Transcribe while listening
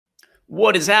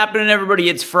What is happening, everybody?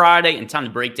 It's Friday and time to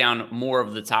break down more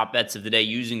of the top bets of the day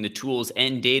using the tools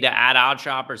and data at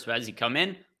OddsShopper. So as you come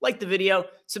in, like the video,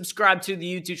 subscribe to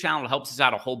the YouTube channel. It helps us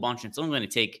out a whole bunch. It's only going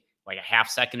to take like a half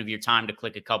second of your time to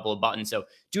click a couple of buttons. So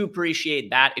do appreciate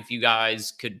that if you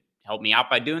guys could help me out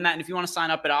by doing that. And if you want to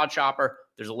sign up at OddsShopper,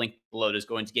 there's a link below that's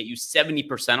going to get you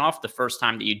 70% off the first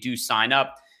time that you do sign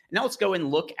up. Now let's go and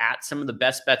look at some of the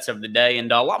best bets of the day, and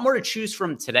a lot more to choose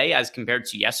from today as compared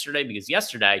to yesterday, because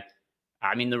yesterday,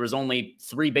 there was only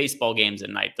 3 baseball games at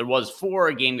night. There was 4.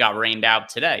 A game got rained out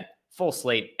today. Full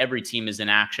slate. Every team is in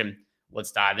action.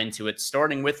 Let's dive into it,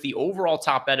 starting with the overall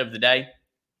top bet of the day.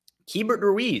 Keibert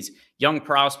Ruiz, young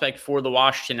prospect for the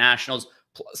Washington Nationals,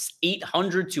 plus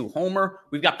 800 to homer.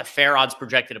 We've got the fair odds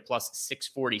projected at plus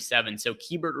 647. So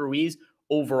Keibert Ruiz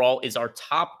overall is our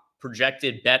top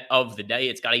projected bet of the day.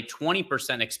 It's got a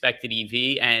 20% expected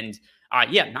EV. And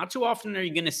not too often are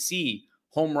you going to see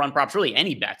home run props, really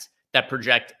any bets, that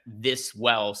project this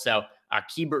well. So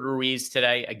Keibert Ruiz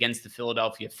today against the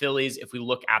Philadelphia Phillies. If we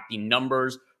look at the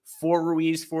numbers for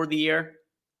Ruiz for the year,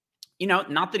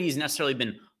 not that he's necessarily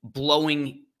been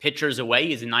blowing pitchers away.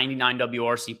 He's a 99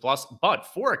 WRC plus, but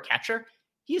for a catcher,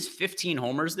 he has 15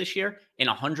 homers this year in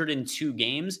 102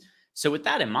 games. So with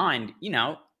that in mind,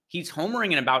 he's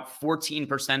homering in about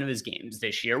 14% of his games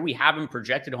this year. We have him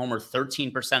projected homer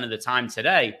 13% of the time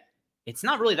today. It's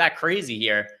not really that crazy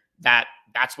here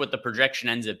that's what the projection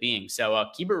ends up being. So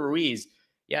Keibert Ruiz,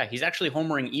 he's actually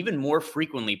homering even more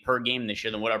frequently per game this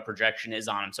year than what our projection is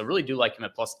on him. So really do like him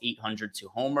at plus 800 to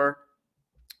homer.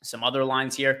 Some other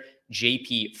lines here.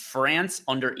 JP France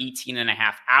under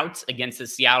 18.5 outs against the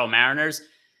Seattle Mariners.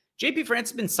 JP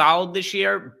France has been solid this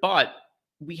year, but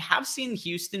we have seen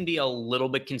Houston be a little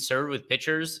bit conservative with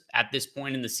pitchers at this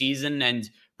point in the season, and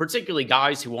particularly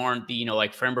guys who aren't the,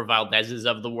 like Framber Valdez's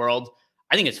of the world.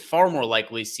 I think it's far more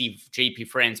likely to see JP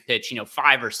France pitch,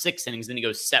 5 or 6 innings than he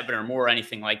goes 7 or more or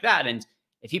anything like that. And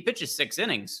if he pitches 6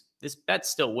 innings, this bet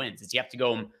still wins. You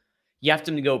have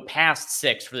him to go past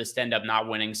 6 for this to end up not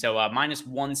winning. So minus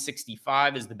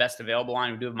 165 is the best available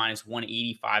line. We do have minus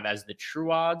 185 as the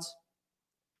true odds.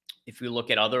 If we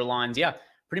look at other lines,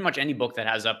 pretty much any book that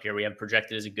has up here, we have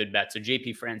projected as a good bet. So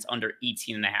JP France under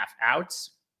 18.5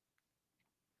 outs.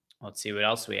 Let's see what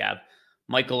else we have.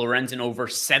 Michael Lorenzen over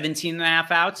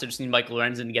 17.5 outs. So just need Michael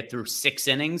Lorenzen to get through 6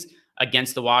 innings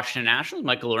against the Washington Nationals.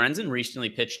 Michael Lorenzen recently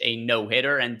pitched a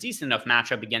no-hitter and decent enough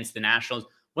matchup against the Nationals.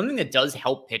 One thing that does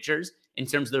help pitchers in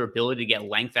terms of their ability to get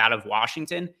length out of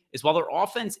Washington is while their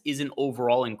offense isn't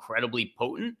overall incredibly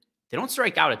potent, they don't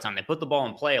strike out a ton. They put the ball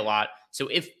in play a lot. So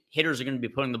if hitters are going to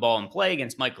be putting the ball in play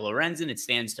against Michael Lorenzen, it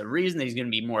stands to reason that he's going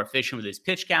to be more efficient with his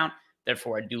pitch count.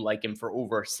 Therefore, I do like him for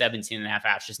over 17.5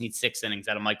 outs. Just need 6 innings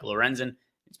out of Michael Lorenzen.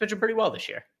 He's pitching pretty well this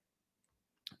year.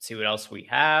 Let's see what else we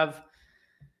have.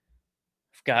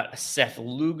 We've got a Seth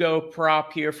Lugo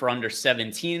prop here for under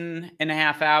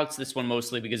 17.5 outs. This one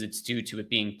mostly because it's due to it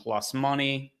being plus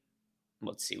money.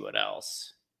 Let's see what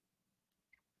else.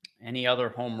 Any other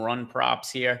home run props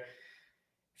here?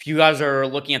 If you guys are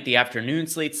looking at the afternoon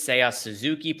slate, Seiya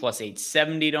Suzuki plus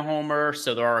 870 to homer.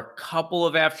 So there are a couple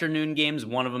of afternoon games.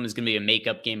 One of them is going to be a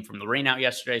makeup game from the rainout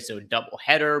yesterday. So a double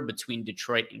header between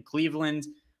Detroit and Cleveland.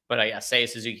 But Seiya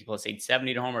Suzuki plus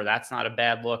 870 to homer. That's not a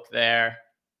bad look there.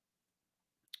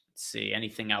 Let's see.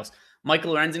 Anything else?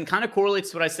 Michael Lorenzen kind of correlates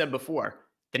to what I said before.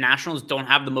 The Nationals don't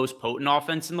have the most potent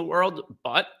offense in the world,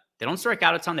 but they don't strike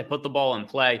out a ton. They put the ball in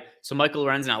play. So Michael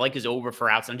Lorenzen, I like his over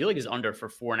for outs. I do like his under for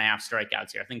 4.5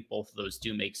 strikeouts here. I think both of those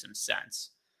do make some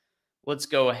sense. Let's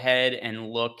go ahead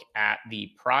and look at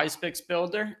the PrizePicks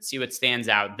builder. See what stands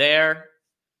out there.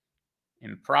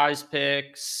 In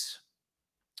PrizePicks,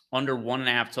 under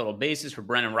 1.5 total bases for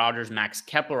Brendan Rodgers, Max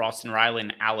Kepler, Austin Riley,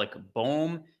 and Alec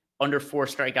Boehm. Under 4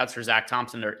 strikeouts for Zach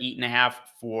Thompson. They're 8.5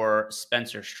 for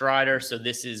Spencer Strider. So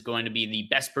this is going to be the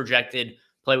best projected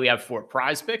play we have for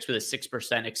PrizePicks with a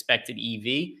 6% expected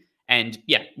EV. And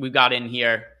we've got in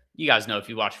here, you guys know if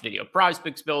you watch video,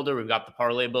 PrizePicks builder, we've got the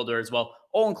parlay builder as well,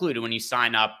 all included when you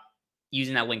sign up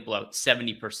using that link below,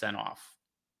 70% off.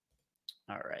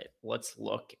 All right, let's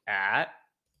look at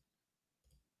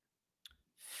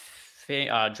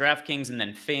DraftKings and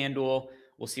then FanDuel.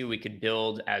 We'll see what we could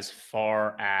build as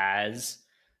far as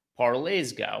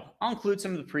parlays go. I'll include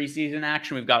some of the preseason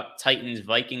action. We've got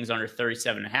Titans-Vikings under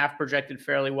 37.5 projected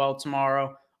fairly well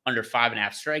tomorrow. Under 5.5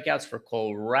 strikeouts for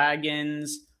Cole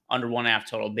Ragans. Under 1.5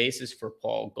 total bases for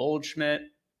Paul Goldschmidt.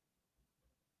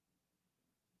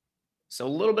 So a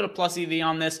little bit of plus EV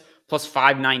on this. Plus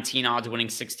 519 odds, winning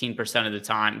 16% of the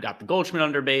time. Got the Goldschmidt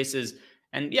under bases.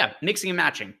 And mixing and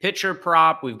matching. Pitcher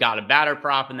prop, we've got a batter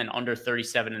prop, and then under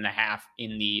 37.5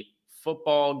 in the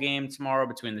football game tomorrow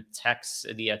between the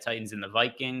Titans and the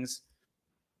Vikings.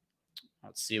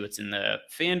 Let's see what's in the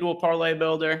FanDuel parlay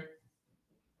builder.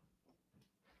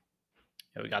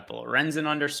 Here we got the Lorenzen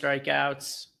under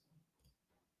strikeouts.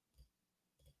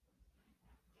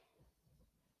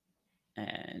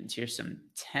 And here's some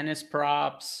tennis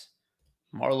props.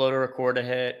 Marlowe to record a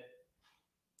hit.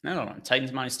 No.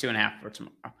 Titans -2.5 for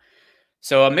tomorrow.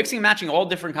 So mixing and matching all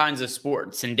different kinds of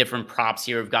sports and different props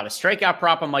here. We've got a strikeout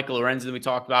prop on Michael Lorenzen that we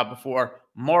talked about before.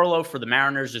 Marlowe for the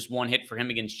Mariners, just one hit for him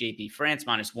against JP France,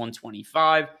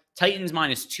 -125. Titans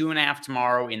 -2.5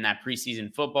 tomorrow in that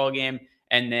preseason football game.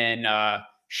 And then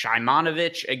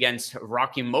Shimonovich against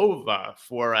Rakimova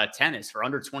for tennis for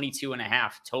under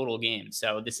 22.5 total game.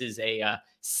 So this is a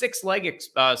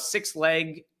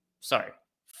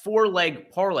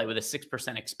four-leg parlay with a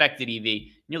 6% expected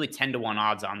EV, nearly 10-1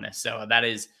 odds on this. So that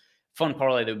is fun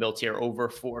parlay that we built here over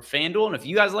for FanDuel. And if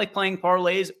you guys like playing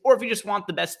parlays, or if you just want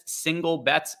the best single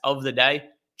bets of the day,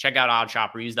 check out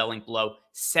OddsShopper. Use that link below.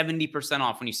 70%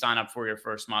 off when you sign up for your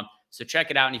first month. So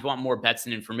check it out. And if you want more bets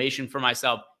and information for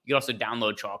myself, you can also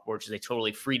download Chalkboard, which is a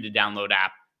totally free to download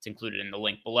app. It's included in the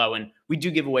link below. And we do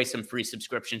give away some free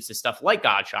subscriptions to stuff like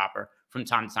OddsShopper from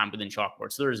time to time within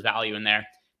Chalkboard. So there is value in there.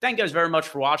 Thank you guys very much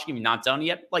for watching. If you're not done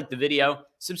yet, like the video,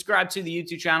 subscribe to the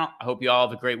YouTube channel. I hope you all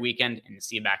have a great weekend and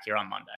see you back here on Monday.